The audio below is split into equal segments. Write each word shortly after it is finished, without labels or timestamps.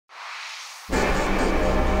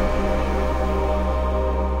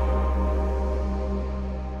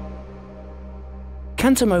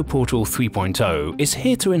Cantemo Portal 3.0 is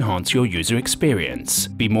here to enhance your user experience,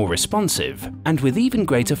 be more responsive, and with even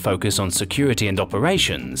greater focus on security and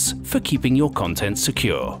operations for keeping your content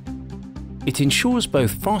secure. It ensures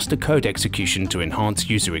both faster code execution to enhance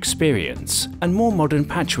user experience and more modern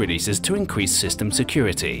patch releases to increase system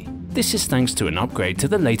security. This is thanks to an upgrade to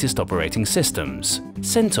the latest operating systems,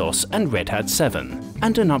 CentOS and Red Hat 7,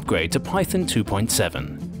 and an upgrade to Python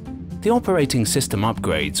 2.7. The operating system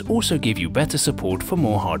upgrades also give you better support for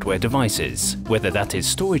more hardware devices, whether that is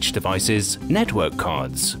storage devices, network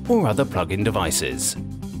cards, or other plug-in devices.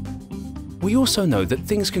 We also know that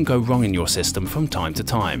things can go wrong in your system from time to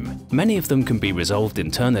time. Many of them can be resolved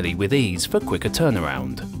internally with ease for quicker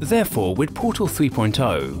turnaround. Therefore, with Portal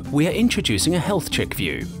 3.0, we are introducing a health check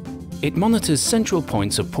view. It monitors central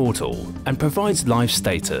points of Portal and provides live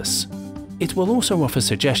status. It will also offer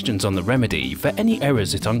suggestions on the remedy for any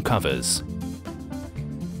errors it uncovers.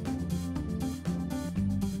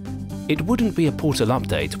 It wouldn't be a Portal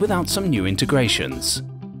update without some new integrations.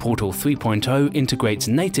 Portal 3.0 integrates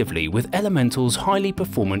natively with Elemental's highly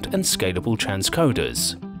performant and scalable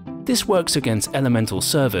transcoders. This works against Elemental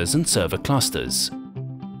servers and server clusters.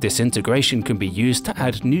 This integration can be used to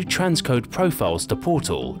add new transcode profiles to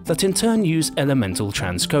Portal that in turn use Elemental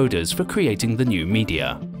transcoders for creating the new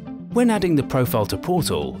media. When adding the profile to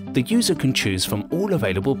Portal, the user can choose from all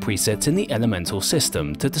available presets in the Elemental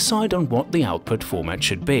system to decide on what the output format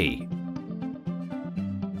should be.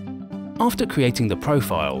 After creating the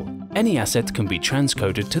profile, any asset can be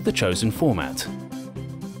transcoded to the chosen format.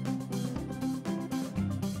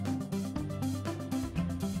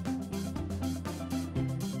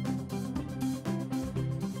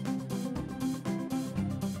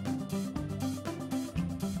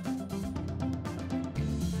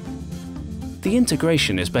 The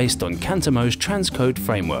integration is based on Cantemo's Transcode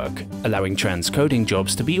Framework, allowing transcoding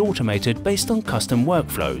jobs to be automated based on custom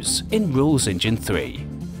workflows in Rules Engine 3.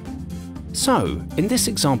 So, in this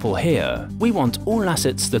example here, we want all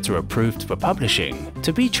assets that are approved for publishing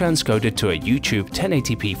to be transcoded to a YouTube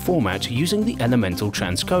 1080p format using the Elemental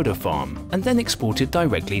transcoder farm and then exported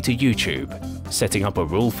directly to YouTube. Setting up a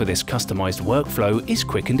rule for this customized workflow is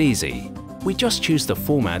quick and easy. We just choose the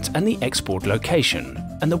format and the export location,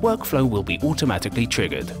 and the workflow will be automatically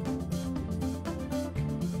triggered.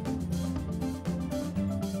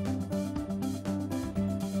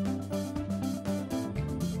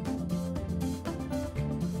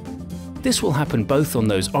 This will happen both on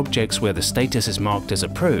those objects where the status is marked as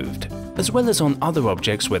approved, as well as on other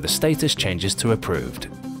objects where the status changes to approved.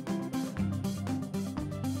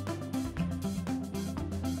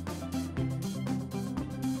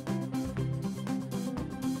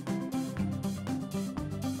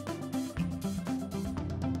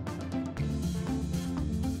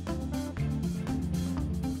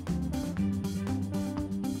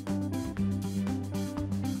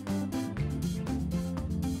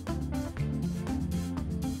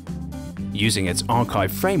 Using its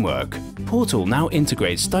archive framework, Portal now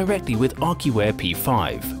integrates directly with Archiware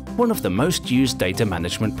P5, one of the most used data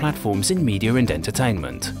management platforms in media and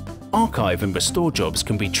entertainment. Archive and restore jobs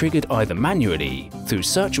can be triggered either manually, through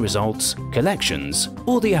search results, collections,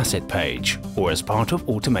 or the asset page, or as part of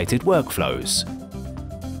automated workflows.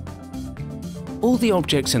 All the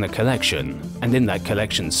objects in a collection, and in that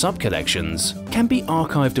collection's sub-collections, can be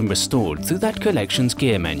archived and restored through that collection's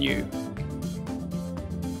gear menu.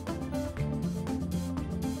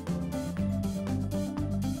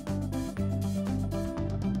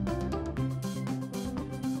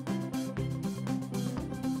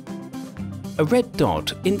 A red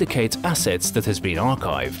dot indicates assets that has been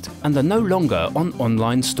archived and are no longer on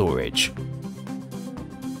online storage.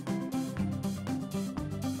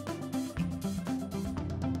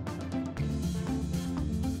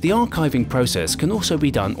 The archiving process can also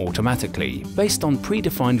be done automatically based on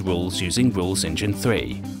predefined rules using Rules Engine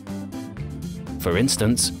 3. For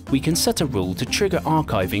instance, we can set a rule to trigger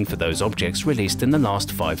archiving for those objects released in the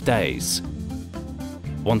last 5 days.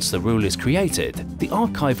 Once the rule is created, the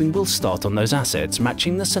archiving will start on those assets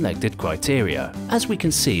matching the selected criteria, as we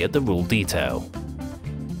can see at the rule detail.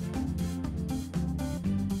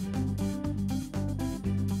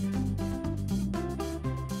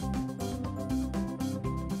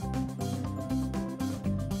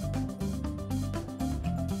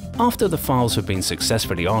 After the files have been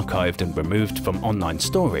successfully archived and removed from online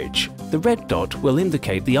storage, the red dot will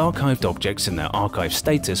indicate the archived objects in their archive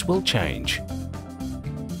status will change.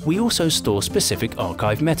 We also store specific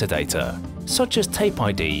archive metadata, such as tape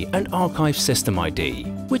ID and archive system ID,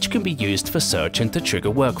 which can be used for search and to trigger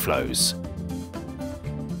workflows.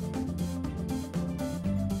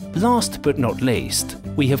 Last but not least,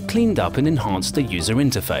 we have cleaned up and enhanced the user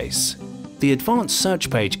interface. The advanced search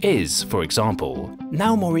page is, for example,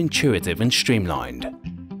 now more intuitive and streamlined.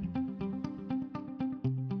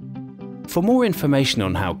 For more information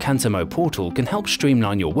on how Cantemo Portal can help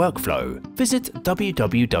streamline your workflow, visit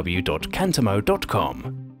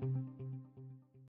www.cantemo.com.